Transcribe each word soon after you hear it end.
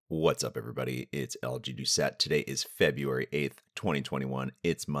What's up, everybody? It's LG Doucette. Today is February 8th, 2021.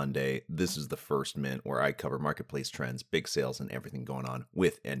 It's Monday. This is the First Mint, where I cover marketplace trends, big sales, and everything going on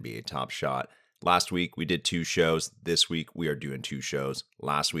with NBA Top Shot. Last week, we did 2 shows. This week, we are doing 2 shows.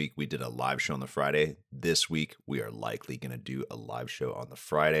 Last week, we did a live show on the Friday. This week, we are likely going to do a live show on the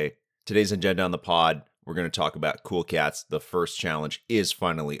Friday. Today's agenda on the pod, we're going to talk about Cool Cats. The first challenge is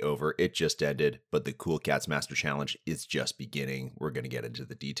finally over. It just ended, but the Cool Cats Master Challenge is just beginning. We're going to get into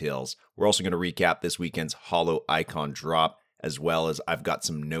the details. We're also going to recap this weekend's HOLO ICON Drop, as well as I've got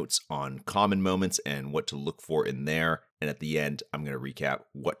some notes on common moments and what to look for in there. And at the end, I'm going to recap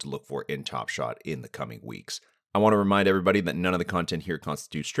what to look for in Top Shot in the coming weeks. I want to remind everybody that none of the content here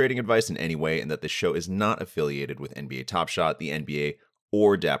constitutes trading advice in any way, and that this show is not affiliated with NBA Top Shot, the NBA,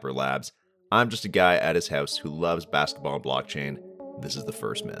 or Dapper Labs. I'm just a guy at his house who loves basketball and blockchain. This is the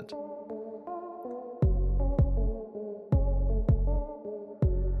First Mint.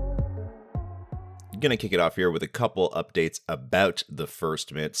 Gonna kick it off here with a couple updates about the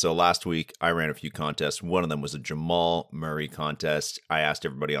First Mint. So last week I ran a few contests. One of them was a Jamal Murray contest. I asked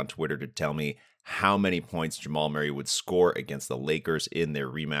everybody on Twitter to tell me how many points Jamal Murray would score against the Lakers in their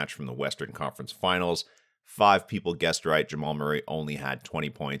rematch from the Western Conference Finals. 5 people guessed right. Jamal Murray only had 20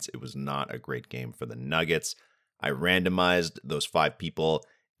 points. It was not a great game for the Nuggets. I randomized those 5 people,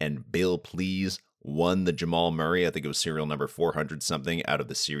 and Bill Please won the Jamal Murray. I think it was serial number 400 something out of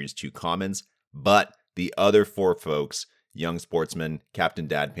the Series 2 Commons. But the other 4 folks, Young Sportsman, Captain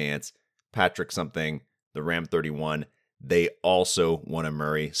Dad Pants, Patrick something, the Ram 31, they also won a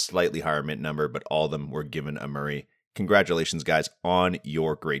Murray, slightly higher mint number, but all of them were given a Murray. Congratulations, guys, on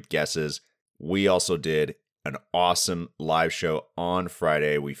your great guesses. We also did an awesome live show on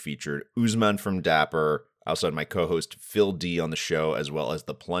Friday. We featured Usman from Dapper. I also had my co-host Phil D on the show, as well as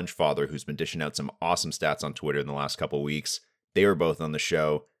the Plunge Father, who's been dishing out some awesome stats on Twitter in the last couple weeks. They were both on the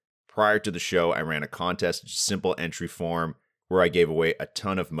show. Prior to the show, I ran a contest, simple entry form, where I gave away a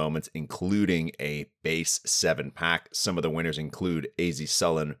ton of moments, including a base 7-pack. Some of the winners include AZ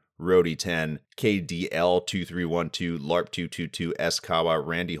Sullen, Rody 10, KDL2312, LARP222, Eskawa,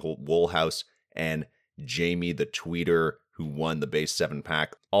 Randy Woolhouse, and Jamie the Tweeter, who won the base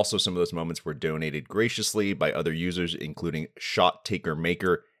 7-pack. Also, some of those moments were donated graciously by other users, including Shot Taker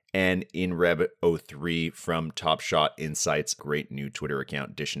Maker and InReb03 from Top Shot Insights. Great new Twitter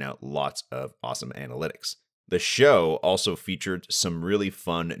account dishing out lots of awesome analytics. The show also featured some really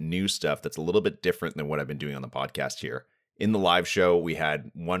fun new stuff that's a little bit different than what I've been doing on the podcast here. In the live show, we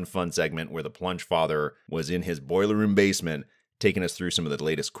had one fun segment where the Plunge Father was in his boiler room basement taking us through some of the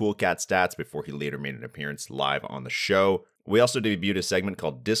latest Cool Cat stats before he later made an appearance live on the show. We also debuted a segment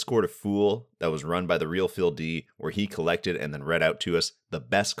called Discord a Fool that was run by the real Phil D, where he collected and then read out to us the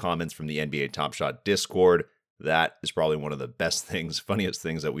best comments from the NBA Top Shot Discord. That is probably one of the best things, funniest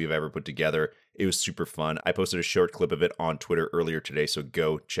things that we've ever put together. It was super fun. I posted a short clip of it on Twitter earlier today, so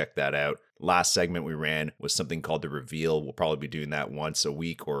go check that out. Last segment we ran was something called The Reveal. We'll probably be doing that once a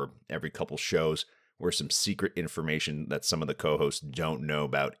week or every couple shows, where some secret information that some of the co-hosts don't know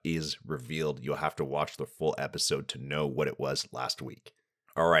about is revealed. You'll have to watch the full episode to know what it was last week.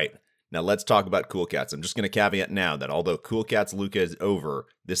 All right, now let's talk about Cool Cats. I'm just going to caveat now that although Cool Cats Luca is over,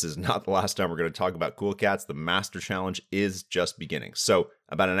 this is not the last time we're going to talk about Cool Cats. The Master Challenge is just beginning. So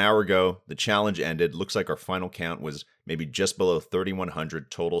about an hour ago, the challenge ended. Looks like our final count was maybe just below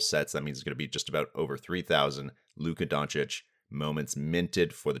 3,100 total sets. That means it's going to be just about over 3,000 Luka Doncic moments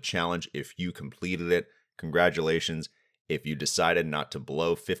minted for the challenge. If you completed it, congratulations. If you decided not to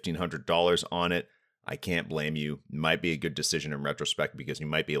blow $1,500 on it, I can't blame you. It might be a good decision in retrospect, because you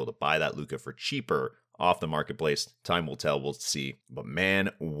might be able to buy that Luka for cheaper off the marketplace. Time will tell. We'll see. But man,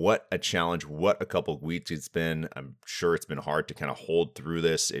 what a challenge. What a couple of weeks it's been. I'm sure it's been hard to kind of hold through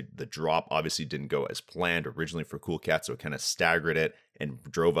this. The drop obviously didn't go as planned originally for Cool Cats, so it kind of staggered it and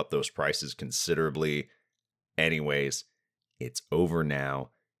drove up those prices considerably. Anyways, it's over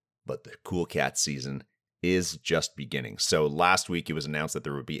now, but the Cool Cat season is just beginning. So last week it was announced that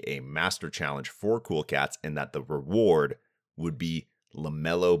there would be a Master Challenge for Cool Cats and that the reward would be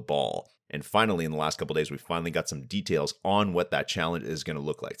LaMelo Ball. And finally, in the last couple of days, we finally got some details on what that challenge is going to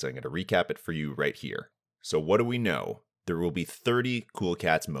look like. So I'm going to recap it for you right here. So what do we know? There will be 30 Cool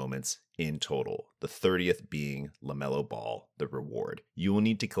Cats moments in total, the 30th being LaMelo Ball, the reward. You will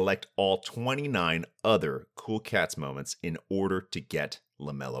need to collect all 29 other Cool Cats moments in order to get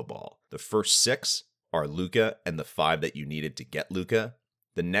LaMelo Ball. The first 6 are Luka and the 5 that you needed to get Luka.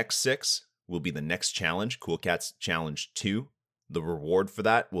 The next 6 will be the next challenge, Cool Cats Challenge 2. The reward for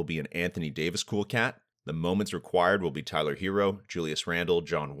that will be an Anthony Davis Cool Cat. The moments required will be Tyler Hero, Julius Randle,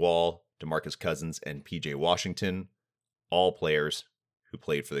 John Wall, DeMarcus Cousins, and PJ Washington. All players who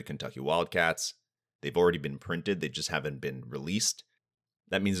played for the Kentucky Wildcats. They've already been printed, they just haven't been released.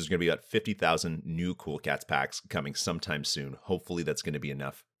 That means there's going to be about 50,000 new Cool Cats packs coming sometime soon. Hopefully that's going to be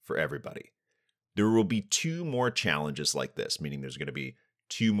enough for everybody. There will be 2 more challenges like this, meaning there's going to be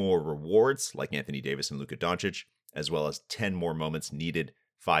 2 more rewards like Anthony Davis and Luka Doncic, as well as 10 more moments needed,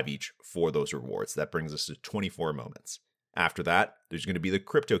 5 each for those rewards. That brings us to 24 moments. After that, there's going to be the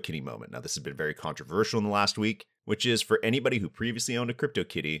CryptoKitty moment. Now, this has been very controversial in the last week, which is for anybody who previously owned a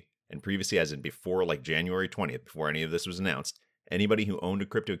CryptoKitty, and previously as in before like January 20th, before any of this was announced, anybody who owned a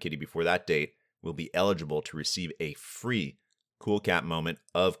CryptoKitty before that date will be eligible to receive a free Cool Cat moment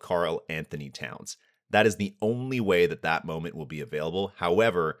of Karl Anthony Towns. That is the only way that that moment will be available.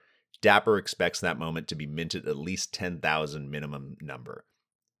 However, Dapper expects that moment to be minted at least 10,000 minimum number.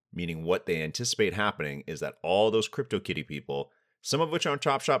 Meaning what they anticipate happening is that all those CryptoKitty people, some of which are on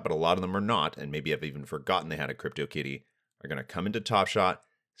Top Shot, but a lot of them are not, and maybe have even forgotten they had a CryptoKitty, are going to come into Top Shot,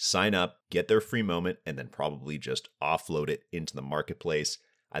 sign up, get their free moment, and then probably just offload it into the marketplace.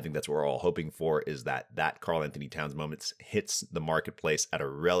 I think that's what we're all hoping for, is that Karl Anthony Towns moment hits the marketplace at a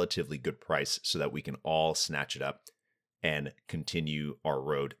relatively good price so that we can all snatch it up and continue our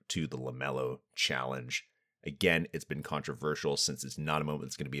road to the LaMelo Challenge. Again, it's been controversial since it's not a moment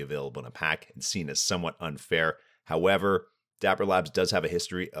that's going to be available in a pack and seen as somewhat unfair. However, Dapper Labs does have a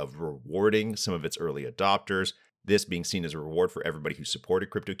history of rewarding some of its early adopters, this being seen as a reward for everybody who supported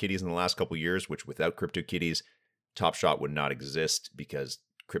CryptoKitties in the last couple years, which without CryptoKitties, Top Shot would not exist because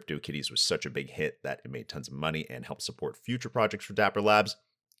CryptoKitties was such a big hit that it made tons of money and helped support future projects for Dapper Labs.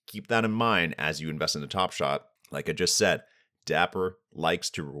 Keep that in mind as you invest in the Top Shot. Like I just said, Dapper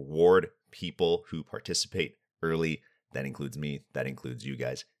likes to reward people who participate early. That includes me. That includes you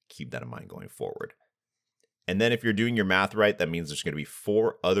guys. Keep that in mind going forward. And then if you're doing your math right, that means there's going to be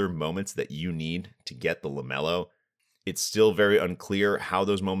 4 other moments that you need to get the LaMelo. It's still very unclear how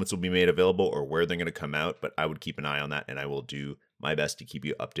those moments will be made available or where they're going to come out, but I would keep an eye on that, and I will do my best to keep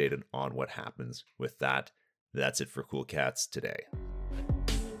you updated on what happens with that. That's it for Cool Cats today.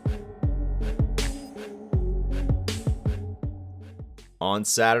 On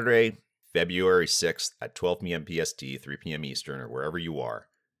Saturday, February 6th at 12 p.m. PST, 3 p.m. Eastern, or wherever you are,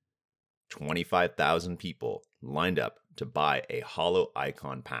 25,000 people lined up to buy a HOLO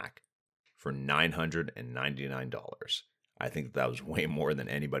ICON pack for $999. I think that was way more than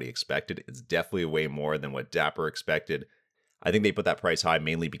anybody expected. It's definitely way more than what Dapper expected. I think they put that price high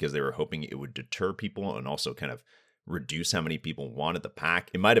mainly because they were hoping it would deter people and also kind of reduce how many people wanted the pack.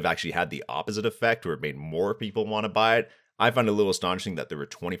 It might have actually had the opposite effect where it made more people want to buy it. I find it a little astonishing that there were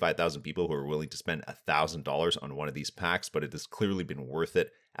 25,000 people who were willing to spend $1,000 on one of these packs, but it has clearly been worth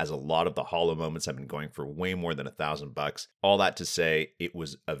it as a lot of the HOLO moments have been going for way more than $1,000. All that to say, it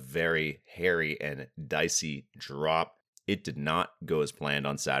was a very hairy and dicey drop. It did not go as planned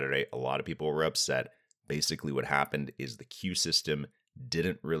on Saturday. A lot of people were upset. Basically what happened is the queue system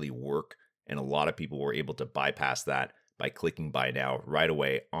didn't really work, and a lot of people were able to bypass that by clicking buy now right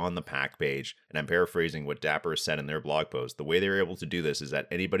away on the pack page. And I'm paraphrasing what Dapper said in their blog post. The way they were able to do this is that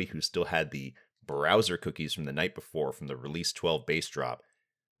anybody who still had the browser cookies from the night before from the release 12 base drop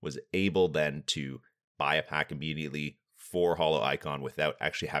was able then to buy a pack immediately for HOLO ICON without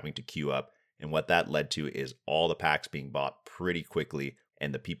actually having to queue up. And what that led to is all the packs being bought pretty quickly.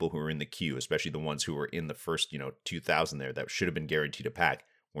 And the people who were in the queue, especially the ones who were in the first, 2,000 there that should have been guaranteed a pack,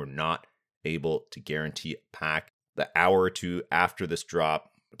 were not able to guarantee a pack. The hour or two after this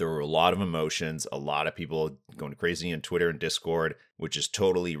drop, there were a lot of emotions, a lot of people going crazy on Twitter and Discord, which is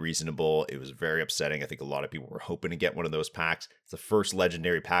totally reasonable. It was very upsetting. I think a lot of people were hoping to get one of those packs. It's the first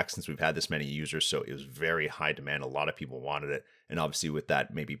legendary pack since we've had this many users, so it was very high demand. A lot of people wanted it. And obviously with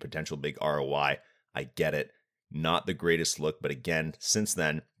that maybe potential big ROI, I get it. Not the greatest look, but again, since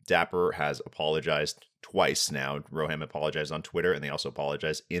then, Dapper has apologized twice now. Roham apologized on Twitter, and they also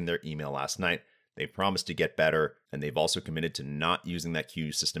apologized in their email last night. They promised to get better, and they've also committed to not using that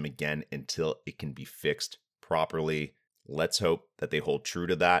queue system again until it can be fixed properly. Let's hope that they hold true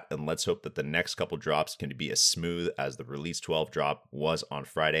to that, and let's hope that the next couple drops can be as smooth as the release 12 drop was on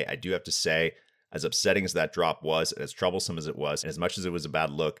Friday. I do have to say, as upsetting as that drop was, as troublesome as it was, and as much as it was a bad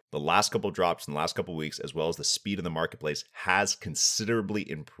look, the last couple drops in the last couple weeks, as well as the speed in the marketplace, has considerably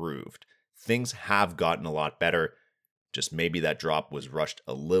improved. Things have gotten a lot better. Just maybe that drop was rushed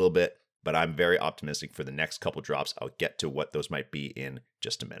a little bit, but I'm very optimistic for the next couple drops. I'll get to what those might be in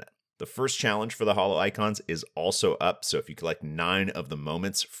just a minute. The first challenge for the HOLO icons is also up, so if you collect 9 of the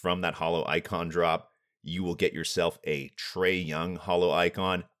moments from that HOLO icon drop, you will get yourself a Trae Young HOLO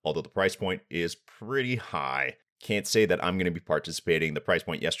icon, although the price point is pretty high. Can't say that I'm going to be participating. The price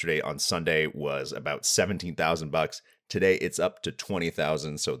point yesterday on Sunday was about $17,000. Today, it's up to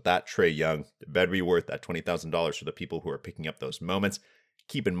 20,000. So that Trae Young better be worth that $20,000 for the people who are picking up those moments.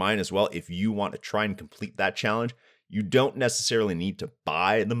 Keep in mind as well, if you want to try and complete that challenge, you don't necessarily need to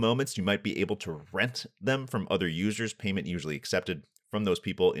buy the moments. You might be able to rent them from other users, payment usually accepted from those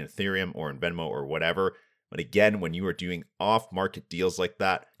people in Ethereum or in Venmo or whatever. But again, when you are doing off-market deals like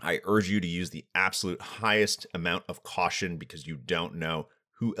that, I urge you to use the absolute highest amount of caution because you don't know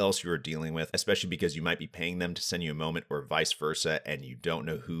who else you are dealing with, especially because you might be paying them to send you a moment or vice versa, and you don't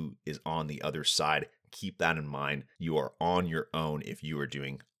know who is on the other side. Keep that in mind. You are on your own if you are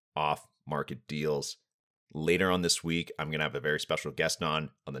doing off-market deals. Later on this week, I'm going to have a very special guest on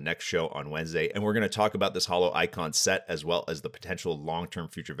the next show on Wednesday, and we're going to talk about this Holo Icon set as well as the potential long-term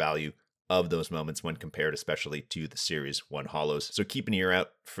future value of those moments when compared especially to the Series 1 Holos. So keep an ear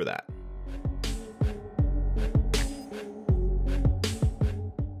out for that.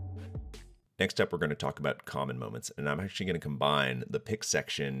 Next up, we're going to talk about common moments, and I'm actually going to combine the pick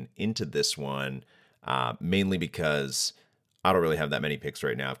section into this one, mainly because I don't really have that many picks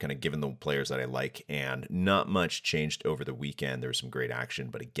right now. I've kind of given the players that I like, and not much changed over the weekend. There was some great action,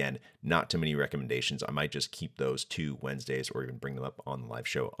 but again, not too many recommendations. I might just keep those to Wednesdays or even bring them up on the live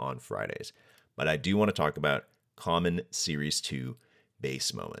show on Fridays. But I do want to talk about common Series 2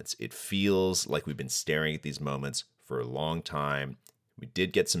 base moments. It feels like we've been staring at these moments for a long time. We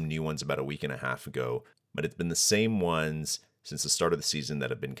did get some new ones about a week and a half ago, but it's been the same ones since the start of the season that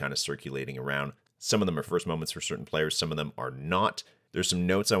have been kind of circulating around. Some of them are first moments for certain players. Some of them are not. There's some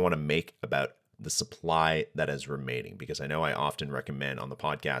notes I want to make about the supply that is remaining, because I know I often recommend on the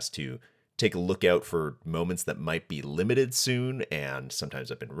podcast to take a look out for moments that might be limited soon. And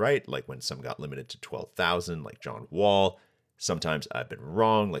sometimes I've been right, like when some got limited to 12,000, like John Wall. Sometimes I've been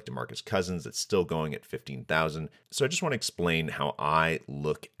wrong, like DeMarcus Cousins, that's still going at 15,000. So I just want to explain how I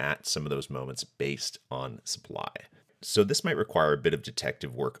look at some of those moments based on supply. So this might require a bit of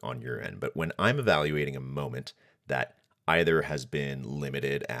detective work on your end, but when I'm evaluating a moment that either has been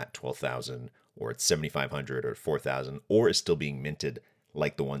limited at 12,000 or at 7,500 or 4,000, or is still being minted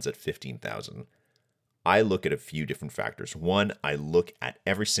like the ones at 15,000, I look at a few different factors. One, I look at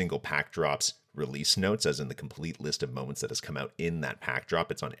every single pack drop's release notes, as in the complete list of moments that has come out in that pack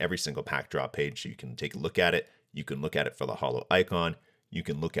drop. It's on every single pack drop page, so you can take a look at it. You can look at it for the Holo Icon. You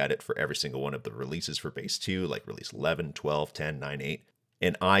can look at it for every single one of the releases for base 2, like release 11, 12, 10, 9, 8.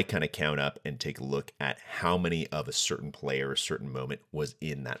 And I kind of count up and take a look at how many of a certain player, a certain moment was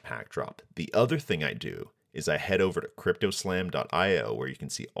in that pack drop. The other thing I do is I head over to cryptoslam.io, where you can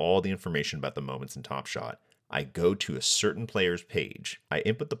see all the information about the moments in Top Shot. I go to a certain player's page, I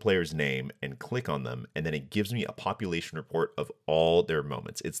input the player's name and click on them, and then it gives me a population report of all their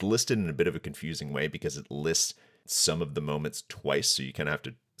moments. It's listed in a bit of a confusing way because it lists some of the moments twice, so you kind of have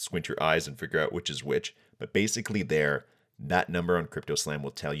to squint your eyes and figure out which is which. But basically that number on CryptoSlam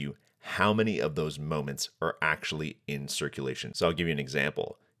will tell you how many of those moments are actually in circulation. So I'll give you an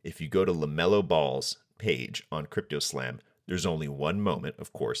example. If you go to LaMelo Ball's page on CryptoSlam, there's only one moment,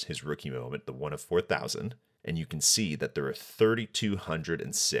 of course, his rookie moment, the one of 4,000. And you can see that there are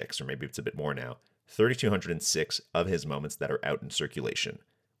 3,206, or maybe it's a bit more now, 3,206 of his moments that are out in circulation.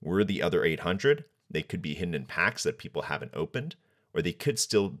 Were the other 800? They could be hidden in packs that people haven't opened, or they could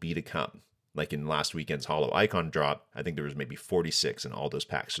still be to come. Like in last weekend's Holo Icon Drop, I think there was maybe 46 in all those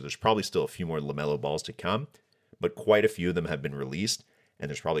packs. So there's probably still a few more LaMelo Balls to come, but quite a few of them have been released, and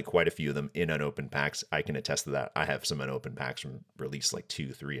there's probably quite a few of them in unopened packs. I can attest to that. I have some unopened packs from release like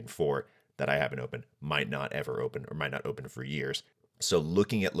 2, 3, and 4 that I haven't opened, might not ever open, or might not open for years. So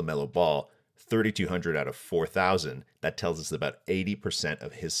looking at LaMelo Ball, 3,200 out of 4,000, that tells us about 80%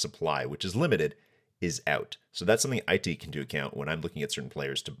 of his supply, which is limited, is out. So that's something I take into account when I'm looking at certain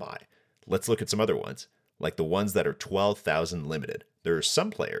players to buy. Let's look at some other ones, like the ones that are 12,000 limited. There are some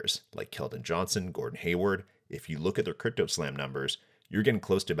players, like Keldon Johnson, Gordon Hayward. If you look at their CryptoSlam numbers, you're getting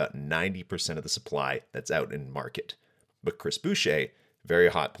close to about 90% of the supply that's out in market. But Chris Boucher, very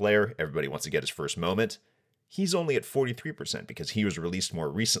hot player, everybody wants to get his first moment. He's only at 43% because he was released more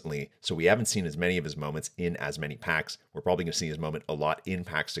recently, so we haven't seen as many of his moments in as many packs. We're probably going to see his moment a lot in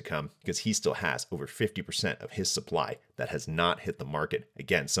packs to come because he still has over 50% of his supply that has not hit the market.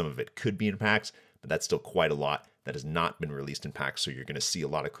 Again, some of it could be in packs, but that's still quite a lot that has not been released in packs, so you're going to see a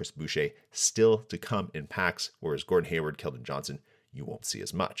lot of Chris Boucher still to come in packs, whereas Gordon Hayward, Keldon Johnson, you won't see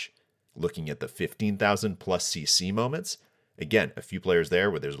as much. Looking at the 15,000 plus CC moments, again, a few players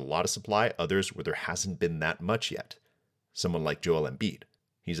there where there's a lot of supply, others where there hasn't been that much yet. Someone like Joel Embiid,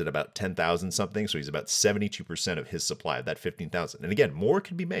 he's at about 10,000 something, so he's about 72% of his supply of that 15,000. And again, more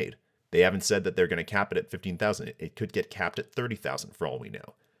could be made. They haven't said that they're going to cap it at 15,000. It could get capped at 30,000 for all we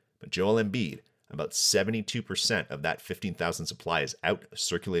know. But Joel Embiid, about 72% of that 15,000 supply is out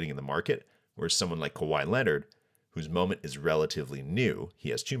circulating in the market, whereas someone like Kawhi Leonard, whose moment is relatively new, he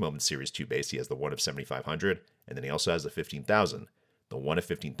has 2 moments Series 2 base. He has the one of 7,500, and then he also has the 15,000. The one of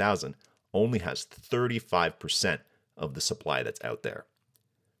 15,000 only has 35% of the supply that's out there.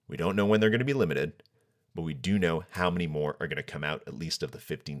 We don't know when they're going to be limited, but we do know how many more are going to come out, at least of the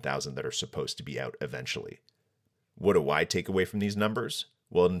 15,000 that are supposed to be out eventually. What do I take away from these numbers?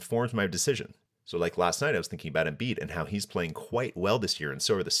 Well, it informs my decision. So like last night, I was thinking about Embiid and how he's playing quite well this year, and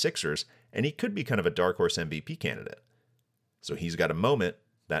so are the Sixers, and he could be kind of a dark horse MVP candidate. So he's got a moment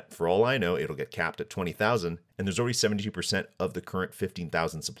that, for all I know, it'll get capped at 20,000, and there's already 72% of the current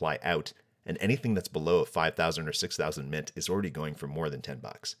 15,000 supply out, and anything that's below a 5,000 or 6,000 mint is already going for more than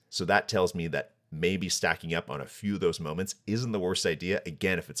 $10. So that tells me that maybe stacking up on a few of those moments isn't the worst idea.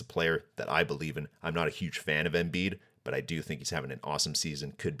 Again, if it's a player that I believe in. I'm not a huge fan of Embiid, but I do think he's having an awesome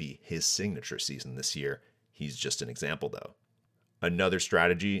season. Could be his signature season this year. He's just an example, though. Another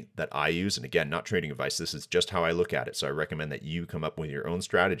strategy that I use, and again, not trading advice, this is just how I look at it, so I recommend that you come up with your own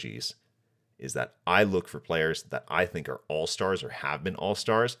strategies, is that I look for players that I think are all-stars or have been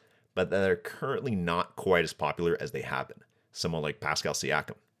all-stars, but that are currently not quite as popular as they have been. Someone like Pascal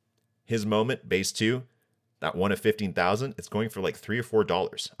Siakam. His moment, base 2, that one of 15,000, it's going for like $3 or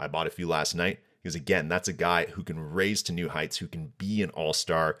 $4. I bought a few last night. Because again, that's a guy who can raise to new heights, who can be an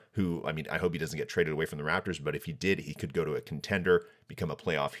all-star, who, I mean, I hope he doesn't get traded away from the Raptors, but if he did, he could go to a contender, become a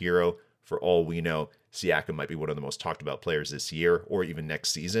playoff hero. For all we know, Siakam might be one of the most talked about players this year or even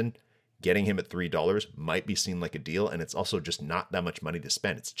next season. Getting him at $3 might be seen like a deal, and it's also just not that much money to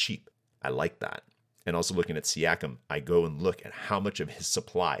spend. It's cheap. I like that. And also looking at Siakam, I go and look at how much of his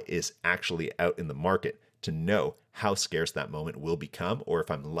supply is actually out in the market to know how scarce that moment will become, or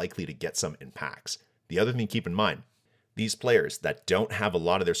if I'm likely to get some in packs. The other thing to keep in mind, these players that don't have a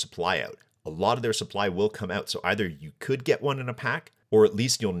lot of their supply out, a lot of their supply will come out. So either you could get one in a pack, or at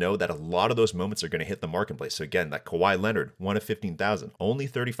least you'll know that a lot of those moments are going to hit the marketplace. So again, that Kawhi Leonard, one of 15,000, only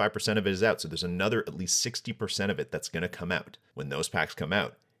 35% of it is out. So there's another at least 60% of it that's going to come out. When those packs come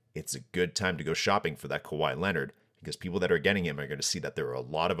out, it's a good time to go shopping for that Kawhi Leonard, because people that are getting him are going to see that there are a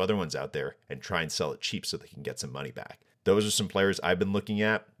lot of other ones out there and try and sell it cheap so they can get some money back. Those are some players I've been looking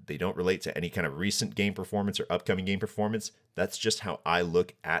at. They don't relate to any kind of recent game performance or upcoming game performance. That's just how I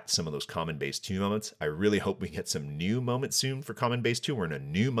look at some of those common base 2 moments. I really hope we get some new moments soon for common base 2. We're in a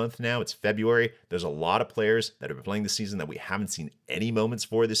new month now. It's February. There's a lot of players that have been playing this season that we haven't seen any moments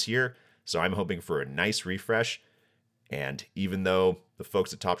for this year. So I'm hoping for a nice refresh. And even though the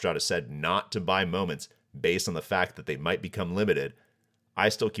folks at Top Shot have said not to buy moments based on the fact that they might become limited, I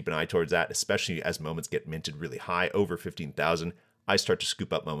still keep an eye towards that, especially as moments get minted really high, over 15,000. I start to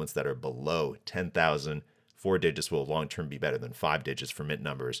scoop up moments that are below 10,000. 4 digits will long-term be better than 5 digits for mint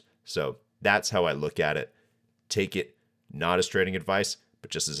numbers. So that's how I look at it. Take it not as trading advice,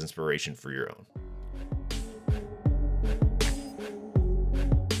 but just as inspiration for your own.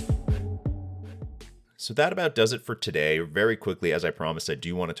 So that about does it for today. Very quickly, as I promised, I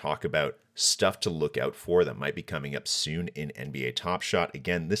do want to talk about stuff to look out for that might be coming up soon in NBA Top Shot.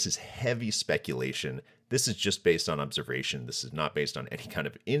 Again, this is heavy speculation. This is just based on observation. This is not based on any kind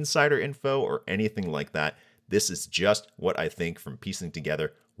of insider info or anything like that. This is just what I think from piecing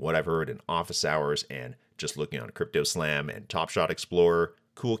together what I've heard in office hours and just looking on Crypto Slam and Top Shot Explorer.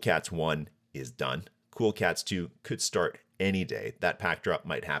 Cool Cats 1 is done. Cool Cats 2 could start any day. That pack drop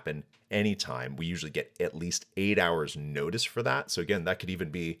might happen anytime. We usually get at least 8 hours notice for that. So again, that could even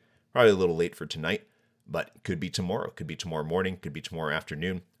be probably a little late for tonight, but could be tomorrow, could be tomorrow morning, could be tomorrow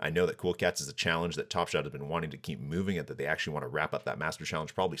afternoon. I know that Cool Cats is a challenge that Top Shot has been wanting to keep moving and that they actually want to wrap up that Master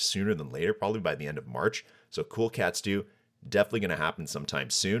Challenge probably sooner than later, probably by the end of March. So Cool Cats 2, definitely going to happen sometime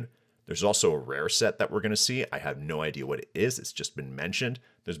soon. There's also a rare set that we're going to see. I have no idea what it is. It's just been mentioned.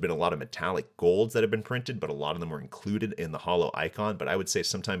 There's been a lot of metallic golds that have been printed, but a lot of them were included in the HOLO Icon. But I would say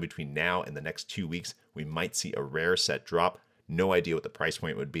sometime between now and the next 2 weeks, we might see a rare set drop. No idea what the price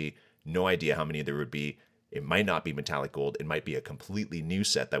point would be. No idea how many there would be. It might not be metallic gold. It might be a completely new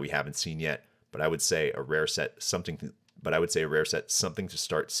set that we haven't seen yet. But I would say a rare set, something to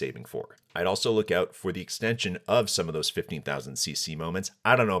start saving for. I'd also look out for the extension of some of those 15,000 CC moments.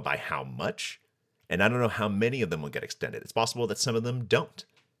 I don't know by how much, and I don't know how many of them will get extended. It's possible that some of them don't,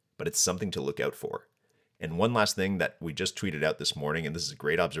 but it's something to look out for. And one last thing that we just tweeted out this morning, and this is a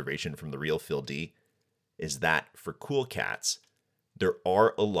great observation from the real Phil D, is that for Cool Cats, there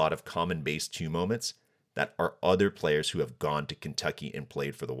are a lot of common base 2 moments that are other players who have gone to Kentucky and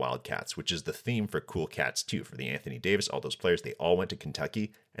played for the Wildcats, which is the theme for Cool Cats 2. For the Anthony Davis, all those players, they all went to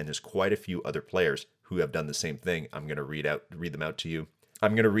Kentucky, and there's quite a few other players who have done the same thing. I'm going to read them out to you.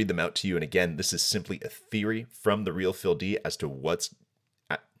 I'm going to read them out to you. And again, this is simply a theory from the real Phil D as to which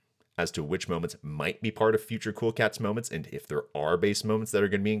moments might be part of future Cool Cats moments and if there are base moments that are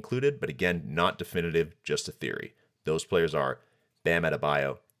going to be included. But again, not definitive, just a theory. Those players are Bam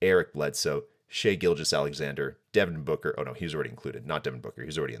Adebayo, Eric Bledsoe, Shai Gilgeous-Alexander, Devin Booker. Oh no, he's already included. Not Devin Booker.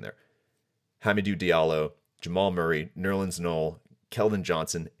 He's already in there. Hamidou Diallo, Jamal Murray, Nerlens Noel, Keldon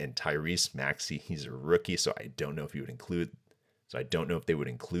Johnson, and Tyrese Maxey. He's a rookie, so I don't know if they would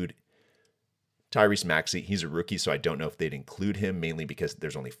include Tyrese Maxey. He's a rookie, so I don't know if they'd include him, mainly because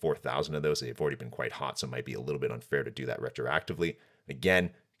there's only 4,000 of those. They've already been quite hot, so it might be a little bit unfair to do that retroactively. Again,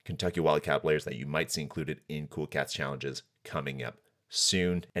 Kentucky Wildcat players that you might see included in Cool Cats challenges coming up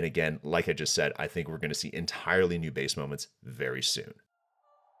soon. And again, like I just said, I think we're going to see entirely new base moments very soon.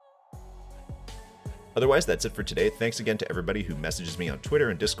 Otherwise, that's it for today. Thanks again to everybody who messages me on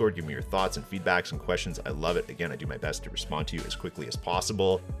Twitter and Discord. Give me your thoughts and feedbacks and questions. I love it. Again, I do my best to respond to you as quickly as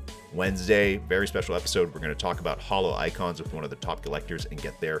possible. Wednesday, very special episode. We're going to talk about HOLO icons with one of the top collectors and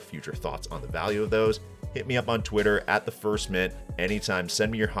get their future thoughts on the value of those. Hit me up on Twitter at the First Mint anytime.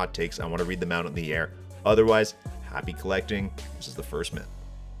 Send me your hot takes. I want to read them out on the air. Otherwise, happy collecting. This is the First Mint.